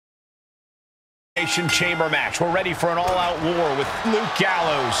Elimination Chamber match. We're ready for an all-out war with Luke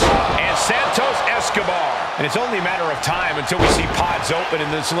Gallows and Santos Escobar. And it's only a matter of time until we see pods open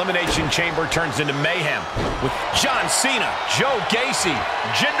and this Elimination Chamber turns into mayhem with John Cena, Joe Gacy,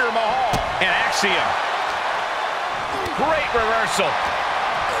 Jinder Mahal, and Axiom. Great reversal.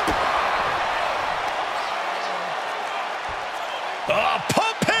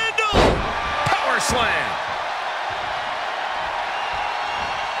 Pump handle! Power slam!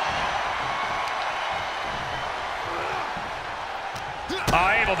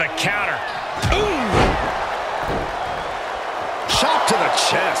 Able to counter. Ooh! Shot to the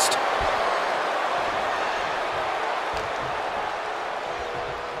chest.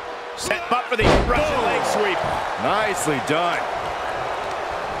 Set up for the Russian leg sweep. Nicely done.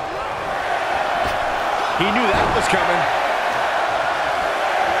 He knew that was coming.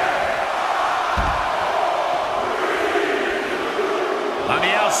 On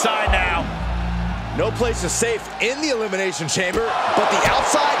the outside now. No place is safe in the Elimination Chamber, but the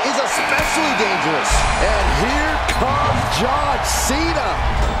outside is especially dangerous. And here comes John Cena.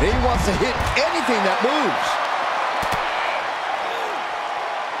 He wants to hit anything that moves.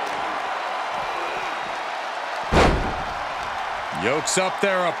 Yokes up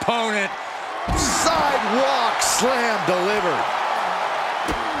their opponent. Sidewalk slam delivered.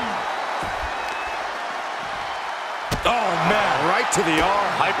 Oh, man, right to the arm.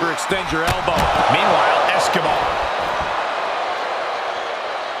 Hyperextend your elbow. Meanwhile, Escobar.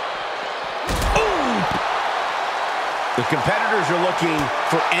 Ooh! The competitors are looking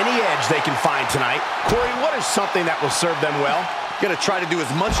for any edge they can find tonight. Corey, what is something that will serve them well? You're going to try to do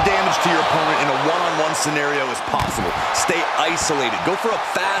as much damage to your opponent in a one-on-one scenario as possible. Stay isolated. Go for a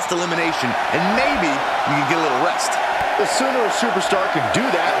fast elimination, and maybe you can get a little rest. The sooner a superstar can do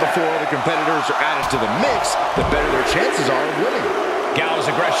that before other competitors are added to the mix, the better their chances are of winning. Gallows'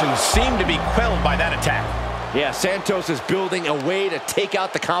 aggression seemed to be quelled by that attack. Yeah, Santos is building a way to take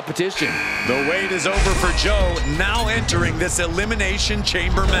out the competition. The wait is over for Joe, now entering this Elimination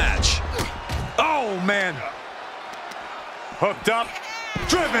Chamber match. Oh, man. Hooked up,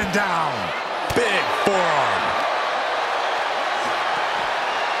 driven down. Big forearm.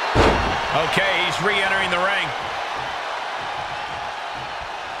 Okay, he's re-entering the ring.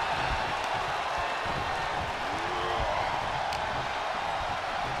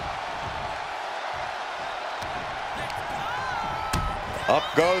 Up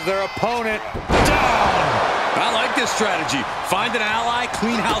goes their opponent. Down! I like this strategy. Find an ally,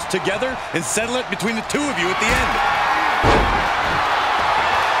 clean house together, and settle it between the two of you at the end.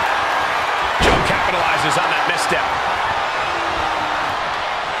 Joe capitalizes on that misstep.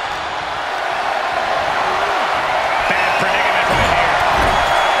 Bad predicament right here.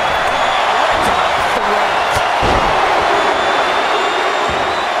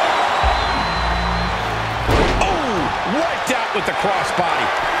 Wiped out with the crossbody.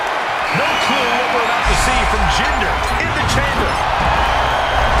 No clue what we're about to see from Jinder in the chamber.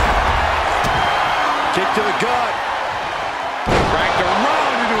 Kick to the gut. Dragged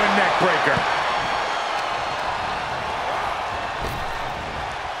around into a neck breaker.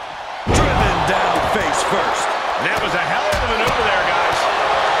 Driven down face first. That was a hell of a maneuver there, guys.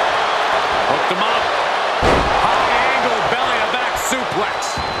 Hooked him up. High angle belly to back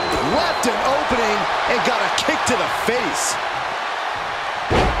suplex. Left an opening and got a kick to the face.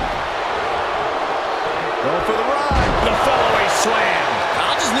 Going for the ride. The fallaway slam.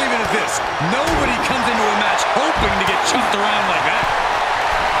 I'll just leave it at this. Nobody comes into a match hoping to get chucked around like that.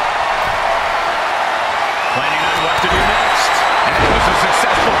 Planning on what to do next. And it was a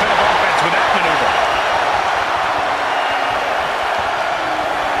successful bit of offense with that maneuver.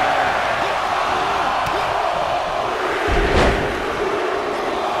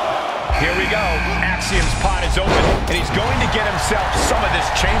 Here we go. Axiom's pot is open, and he's going to get himself some of this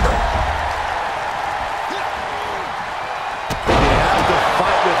chamber. You have to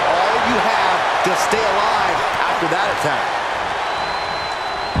fight with all you have to stay alive after that attack.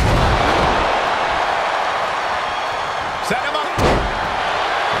 Set him up.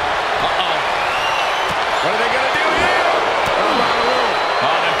 Uh-oh. What are they going to do here?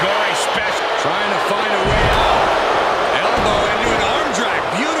 Oh, the gory special. Trying to find a way out. Elbow into an arm drag.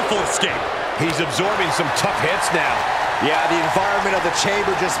 Beautiful escape. He's absorbing some tough hits now. Yeah, the environment of the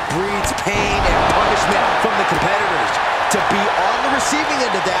chamber just breeds pain and punishment from the competitors. To be on the receiving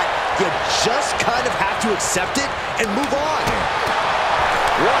end of that, you just kind of have to accept it and move on.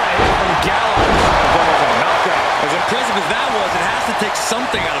 What a hit from Gallows. Almost a knockout. As impressive as that was, it has to take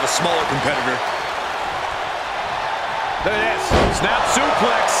something out of a smaller competitor. Look at this. Snap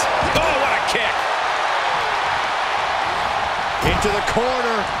suplex. Oh, what a kick. Into the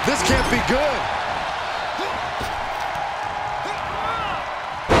corner. This can't be good.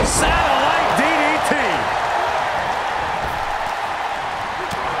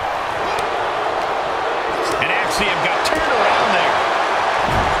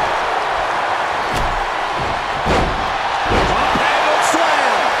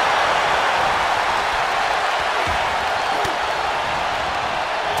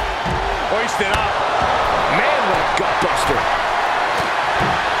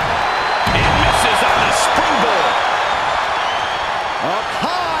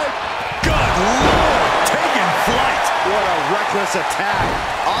 reckless attack.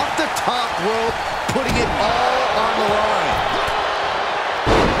 Off the top rope, putting it all on the line.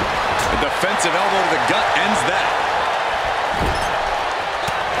 A defensive elbow to the gut ends that.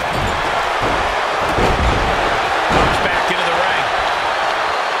 Comes back into the ring.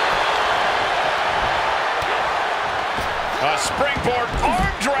 A springboard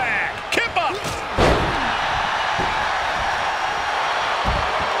arm drag. Kip up.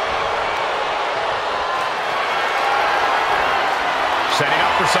 Setting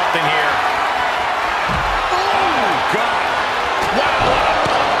up for something here. Oh, God. Wow, what a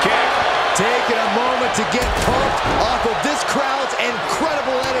pump kick. Taking a moment to get pumped off of this crowd's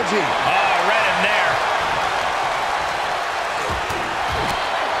incredible energy. Oh, read him there.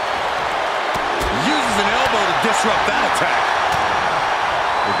 Uses an elbow to disrupt that attack.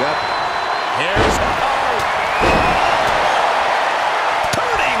 Here's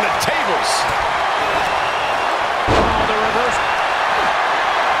turning the tables. Oh, the reverse.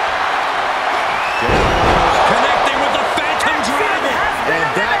 Connecting with the Phantom Dragon. And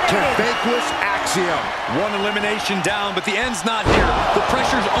that can vanquish Axiom. One elimination down, but the end's not here. The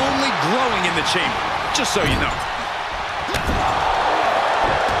pressure's only growing in the chamber, just so you know.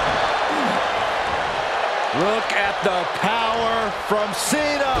 Look at the power from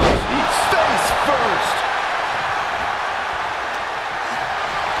Cena. Face first.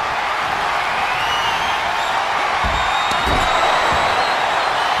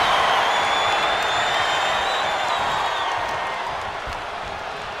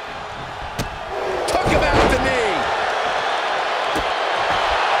 Took him out the knee.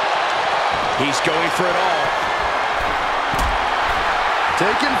 He's going for it all.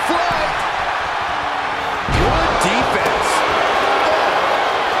 Taking flight. Good defense.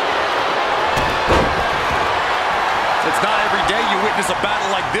 It's not every day you witness a battle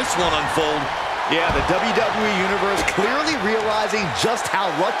like this one unfold. Yeah, the WWE Universe clearly realizing just how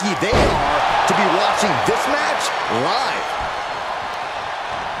lucky they are to be watching this match live.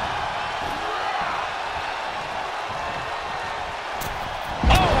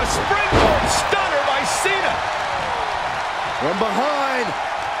 Oh, a springboard stunner by Cena. From behind,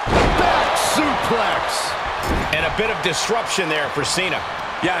 back suplex. And a bit of disruption there for Cena.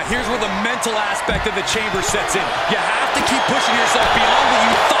 Yeah, here's where the mental aspect of the chamber sets in. You have to keep pushing yourself beyond what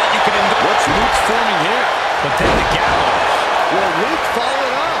you thought you could endure. What's Luke's forming here? But then the gallows. Will Luke follow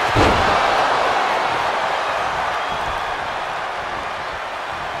it up?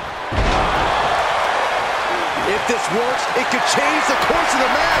 If this works, it could change the course of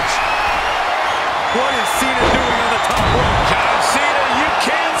the match. What is Cena doing on the top rope? John Cena, you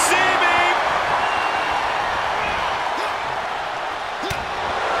can't see me.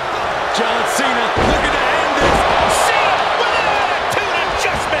 John Cena looking to end this. Cena with an attitude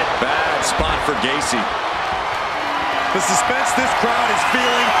adjustment. Bad spot for Gacy. The suspense this crowd is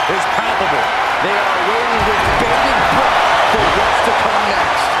feeling is palpable. They are waiting with bated breath for what's to come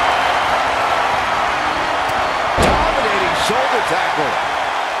next. Dominating shoulder tackle.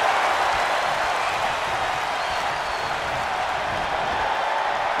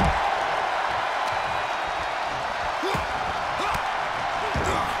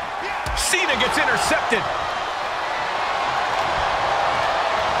 Cena gets intercepted.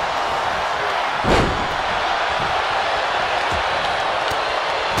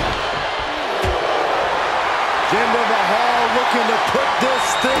 Jinder Mahal looking to put this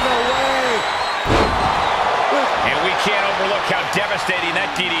thing away. And we can't overlook how devastating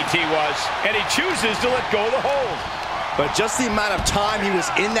that DDT was. And he chooses to let go of the hold. But just the amount of time he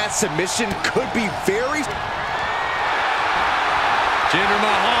was in that submission could be very... Jinder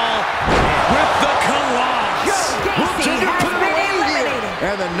Mahal with the collapse. Jinder put it away here.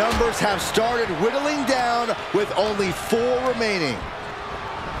 And the numbers have started whittling down with only 4 remaining.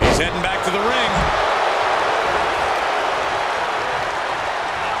 He's heading back to the ring.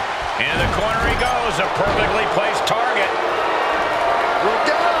 In the corner he goes, a perfectly placed target. Look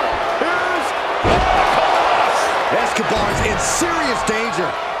out! Here's the collapse. Escobar's in serious danger.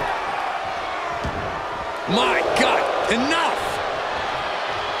 My God, enough!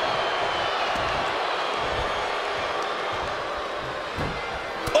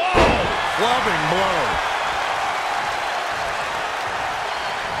 Loving blow.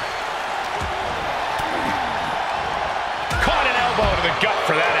 Caught an elbow to the gut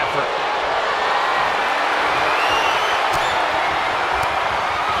for that effort.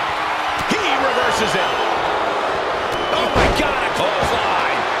 He reverses it. Oh my God, a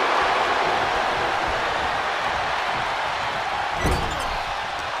clothesline.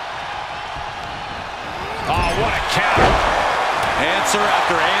 Oh, what a counter. Answer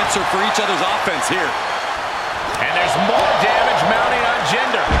after answer for each other's offense here. And there's more damage.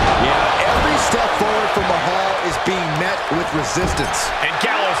 Jinder. Yeah, every step forward from Mahal is being met with resistance. And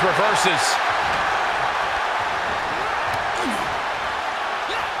Gallows reverses.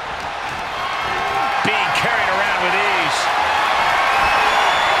 Being carried around with ease.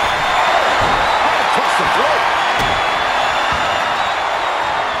 Across the throat.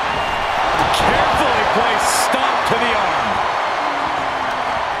 Carefully placed stomp to the arm.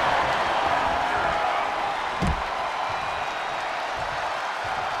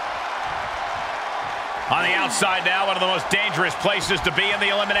 On the outside now, one of the most dangerous places to be in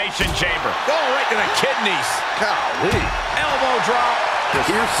the Elimination Chamber. Oh, right to the kidneys. Golly. Elbow drop.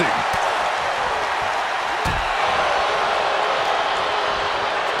 Piercing.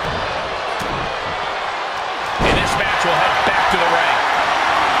 In this match, we'll head back to the ring.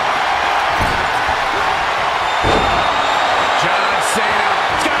 John Cena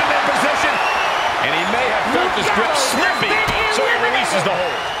got him in position. And he may have felt his grip slipping, so he releases the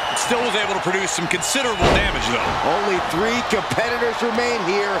hold. Still was able to produce some considerable damage, though. Only 3 competitors remain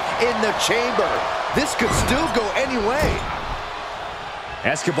here in the chamber. This could still go any way.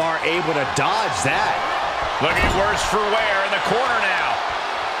 Escobar able to dodge that. Looking worse for wear in the corner now.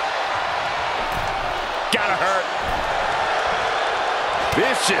 Gotta hurt.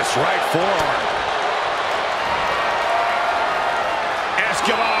 Vicious right forearm.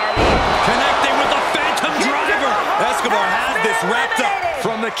 Escobar Connecting with the Phantom Driver. Escobar has this wrapped up.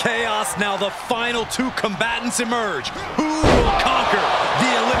 From the chaos, now the final 2 combatants emerge. Who will conquer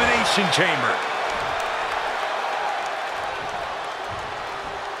the Elimination Chamber?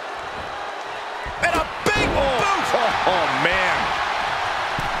 and a big boot. Oh, man.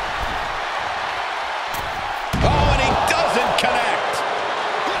 Oh, and he doesn't connect.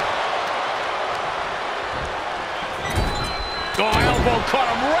 Oh, elbow caught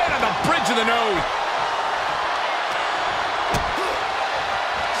him right on the bridge of the nose.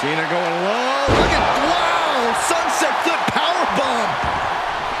 Cena going low. Look at, wow, sunset flip powerbomb.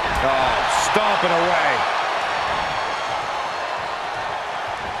 Oh, stomping away.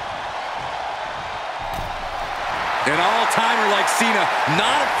 An all-timer like Cena,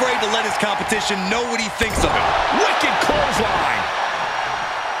 not afraid to let his competition know what he thinks of him. Wicked clothesline.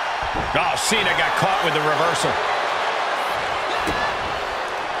 Oh, Cena got caught with the reversal.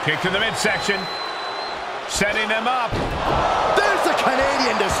 Kick to the midsection. Setting them up. There's the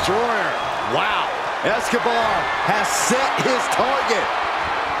Canadian Destroyer. Wow. Escobar has set his target.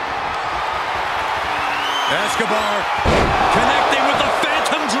 Escobar connecting with the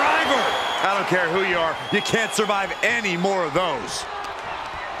Phantom Driver. I don't care who you are, you can't survive any more of those.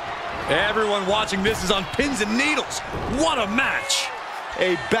 Everyone watching this is on pins and needles. What a match.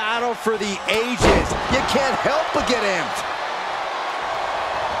 A battle for the ages. You can't help but get amped.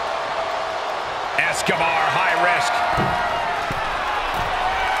 Escobar, high risk.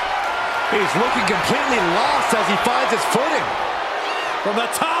 He's looking completely lost as he finds his footing. From the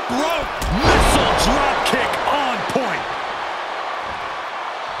top rope, missile drop kick on point.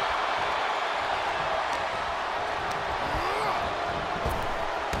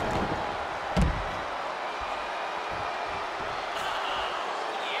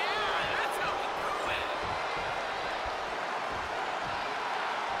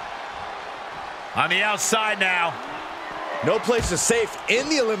 On the outside now. No place is safe in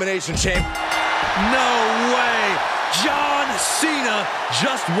the Elimination Chamber. No way. John Cena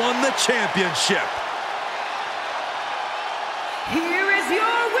just won the championship. Here is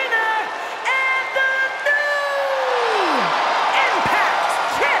your winner and the new Impact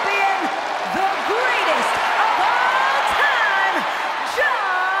Champion, the greatest of all time,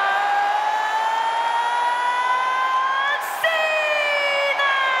 John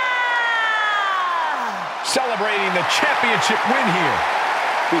Cena! Celebrating the championship win here.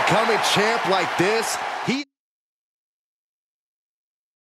 Becoming champ like this